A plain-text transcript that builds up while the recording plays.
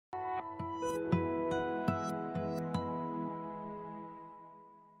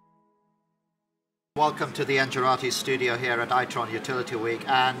Welcome to the Engerati studio here at Itron Utility Week,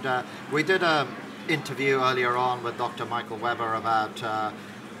 and we did an interview earlier on with Dr. Michael Weber about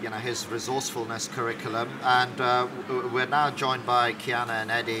his resourcefulness curriculum, and we're now joined by Kiana and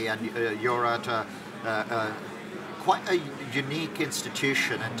Eddie, and you're at quite a unique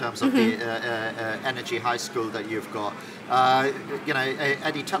institution in terms of the energy high school that you've got.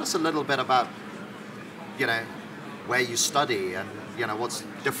 Eddie, tell us a little bit about where you study and what's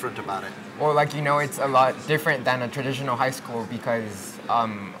different about it. Well, it's a lot different than a traditional high school because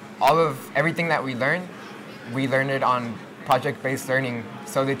everything that we learn it on project-based learning,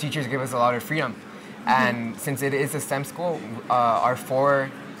 so the teachers give us a lot of freedom. And since it is a STEM school, our core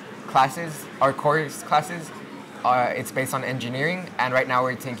classes, it's based on engineering, and right now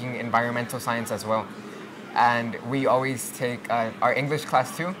we're taking environmental science as well. And we always take our English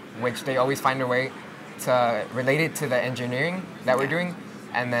class too, which they always find a way to relate it to the engineering that we're doing,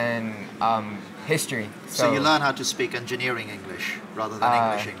 and then history. So you learn how to speak engineering English rather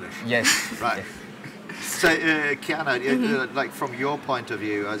than English. Yes. Right. Yes. So Kiana, like from your point of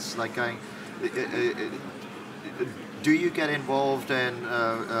view, as like going, do you get involved in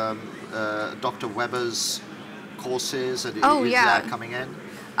Dr. Weber's courses? Is that coming in?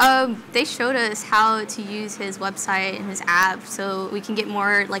 They showed us how to use his website and his app so we can get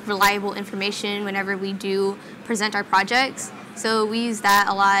more reliable information whenever we do present our projects. So we use that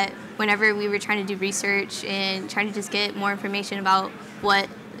a lot whenever we were trying to do research and trying to just get more information about what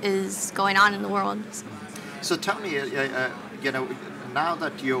is going on in the world. So tell me, now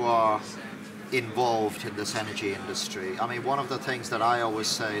that you are involved in this energy industry, I mean, one of the things that I always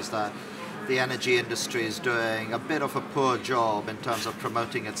say is that the energy industry is doing a bit of a poor job in terms of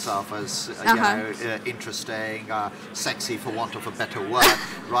promoting itself as interesting, sexy, for want of a better word,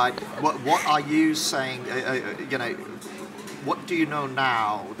 right? What are you saying? What do you know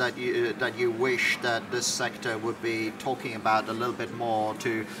now that you wish that this sector would be talking about a little bit more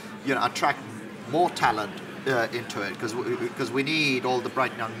to, attract more talent into it? Because we need all the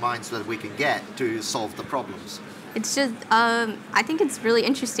bright young minds that we can get to solve the problems. It's just, I think it's really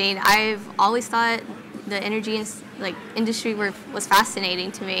interesting. I've always thought the energy industry was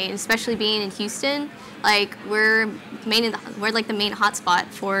fascinating to me, especially being in Houston. We're the main hotspot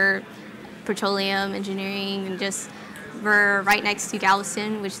for petroleum engineering, and just we're right next to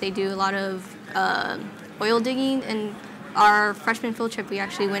Galveston, which they do a lot of oil digging. And our freshman field trip, we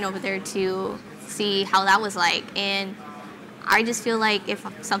actually went over there to see how that was like. And I just feel like if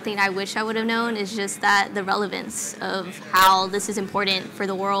something I wish I would have known is just that the relevance of how this is important for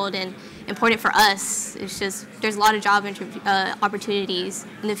the world and important for us. It's just there's a lot of job opportunities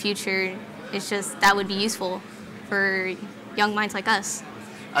in the future. It's just that would be useful for young minds like us.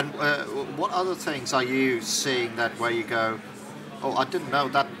 And what other things are you seeing that where you go, oh, I didn't know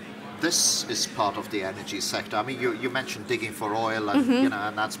that this is part of the energy sector? I mean, you mentioned digging for oil, and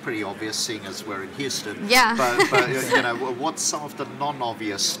and that's pretty obvious, seeing as we're in Houston. Yeah. But what's some of the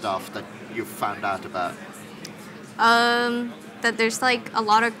non-obvious stuff that you've found out about? That there's a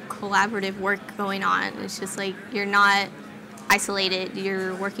lot of collaborative work going on. It's just you're not isolated.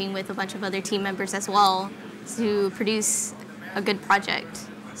 You're working with a bunch of other team members as well to produce a good project.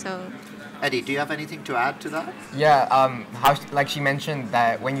 So. Eddie, do you have anything to add to that? Yeah, how she mentioned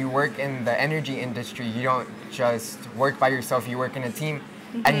that when you work in the energy industry, you don't just work by yourself, you work in a team,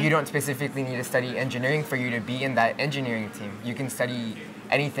 and you don't specifically need to study engineering for you to be in that engineering team. You can study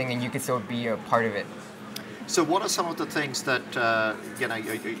anything and you can still be a part of it. So what are some of the things that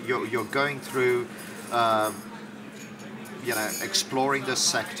you're going through, exploring this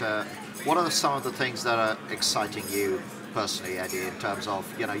sector? What are some of the things that are exciting you personally, Eddie, in terms of,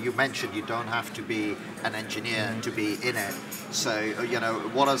 you mentioned you don't have to be an engineer to be in it. So,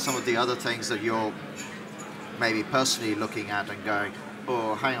 what are some of the other things that you're maybe personally looking at and going,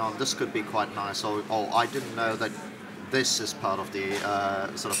 oh, hang on, this could be quite nice, or oh, I didn't know that this is part of the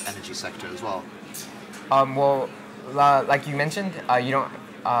sort of energy sector as well? Well, like you mentioned, you don't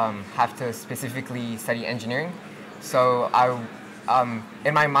have to specifically study engineering. So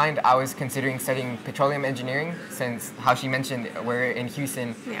in my mind, I was considering studying petroleum engineering, since how she mentioned we're in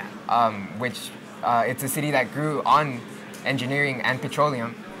Houston, which it's a city that grew on engineering and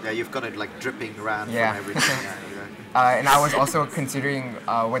petroleum. Yeah, you've got it dripping around from everything. And I was also considering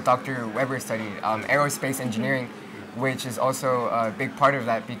what Dr. Weber studied, aerospace engineering, which is also a big part of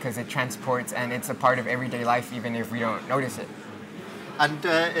that because it transports and it's a part of everyday life even if we don't notice it. And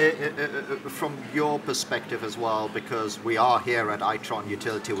from your perspective as well, because we are here at Itron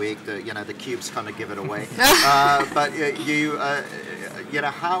Utility Week, the cubes kind of give it away. But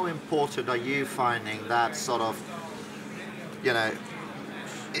how important are you finding that sort of,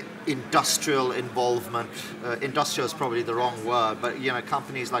 industrial involvement? Industrial is probably the wrong word, but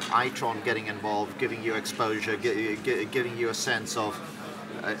companies like Itron getting involved, giving you exposure, giving you a sense of,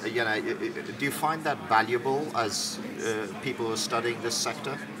 do you find that valuable as people who are studying this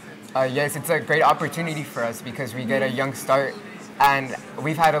sector? Yes, it's a great opportunity for us because we get a young start, and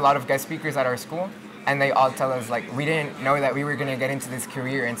we've had a lot of guest speakers at our school, and they all tell us like we didn't know that we were going to get into this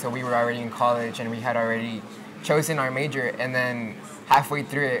career until we were already in college and we had already chosen our major, and then halfway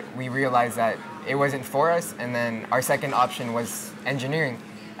through it we realized that it wasn't for us, and then our second option was engineering,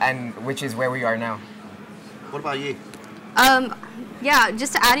 and which is where we are now. What about you? Yeah,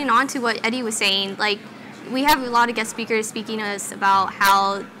 just adding on to what Eddie was saying, like we have a lot of guest speakers speaking to us about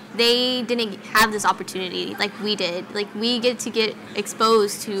how they didn't have this opportunity like we did. Like we get to get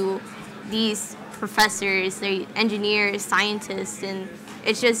exposed to these professors, the engineers, scientists, and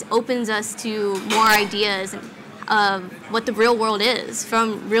it just opens us to more ideas of what the real world is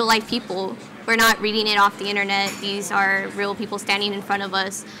from real life people. We're not reading it off the internet. These are real people standing in front of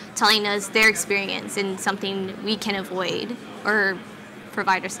us telling us their experience and something we can avoid or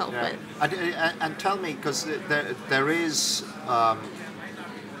provide ourselves with. And tell me, because there is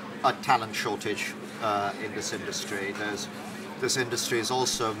a talent shortage in this industry. This industry is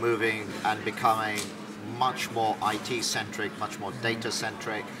also moving and becoming much more IT-centric, much more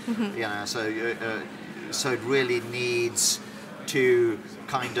data-centric. So it really needs to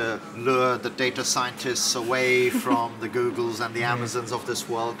kind of lure the data scientists away from the Googles and the Amazons of this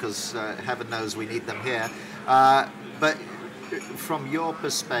world, because heaven knows we need them here. But from your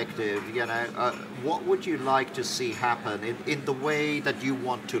perspective, what would you like to see happen in the way that you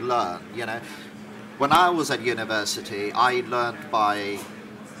want to learn? When I was at university, I learned by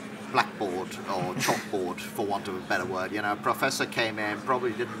blackboard or chalkboard, for want of a better word. A professor came in,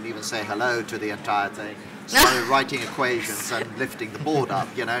 probably didn't even say hello to the entire thing, started writing equations and lifting the board up,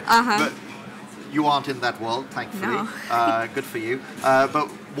 But you aren't in that world, thankfully. No. Good for you. But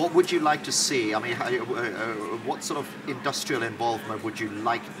what would you like to see? I mean, what sort of industrial involvement would you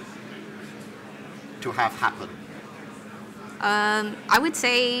like to have happen? I would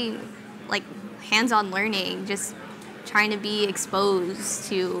say, like, hands-on learning, just trying to be exposed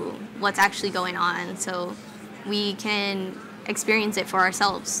to what's actually going on so we can experience it for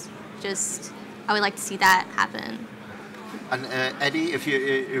ourselves. I would like to see that happen. And Eddie,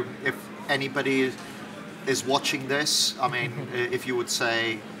 if anybody is watching this, I mean, if you would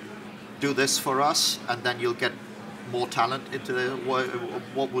say, do this for us, and then you'll get more talent into the,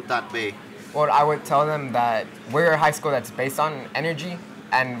 what would that be? Well, I would tell them that we're a high school that's based on energy,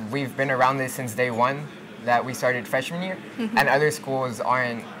 and we've been around this since day one that we started freshman year, and other schools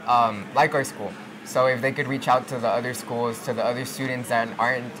aren't like our school. So if they could reach out to the other schools, to the other students that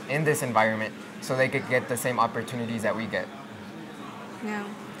aren't in this environment, so they could get the same opportunities that we get. Yeah.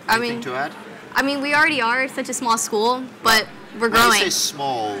 Anything to add? I mean, we already are such a small school, but we're growing. When you say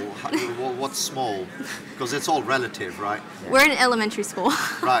small, what's small? Because it's all relative, right? We're in elementary school.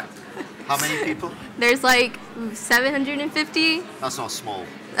 Right. How many people? There's like 750. That's not small.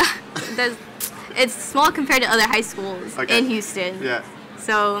 It's small compared to other high schools in Houston. Yeah.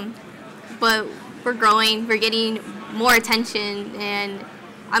 So, but we're growing. We're getting more attention, and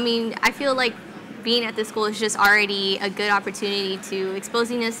I mean, I feel like being at this school is just already a good opportunity to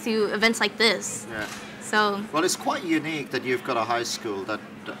exposing us to events like this. Yeah. So. Well, it's quite unique that you've got a high school that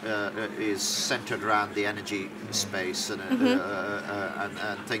is centered around the energy space and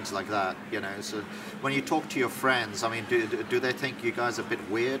things like that. So when you talk to your friends, I mean, do they think you guys are a bit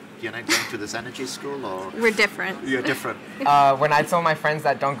weird? Going to this energy school, or we're different. You're different. When I tell my friends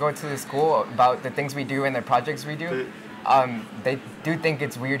that don't go to the school about the things we do and the projects we do, they do think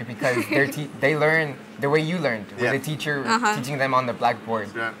it's weird because they learn the way you learned, with the teacher teaching them on the blackboard.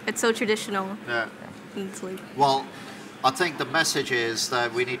 Yeah. It's so traditional. Yeah. It's like, well, I think the message is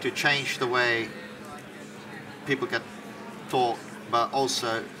that we need to change the way people get taught, but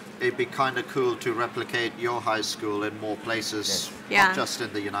also it'd be kind of cool to replicate your high school in more places, not just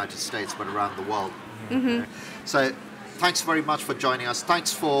in the United States, but around the world. So thanks very much for joining us.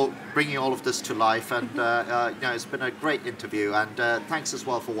 Thanks for bringing all of this to life, and it's been a great interview, and thanks as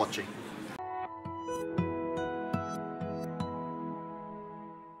well for watching.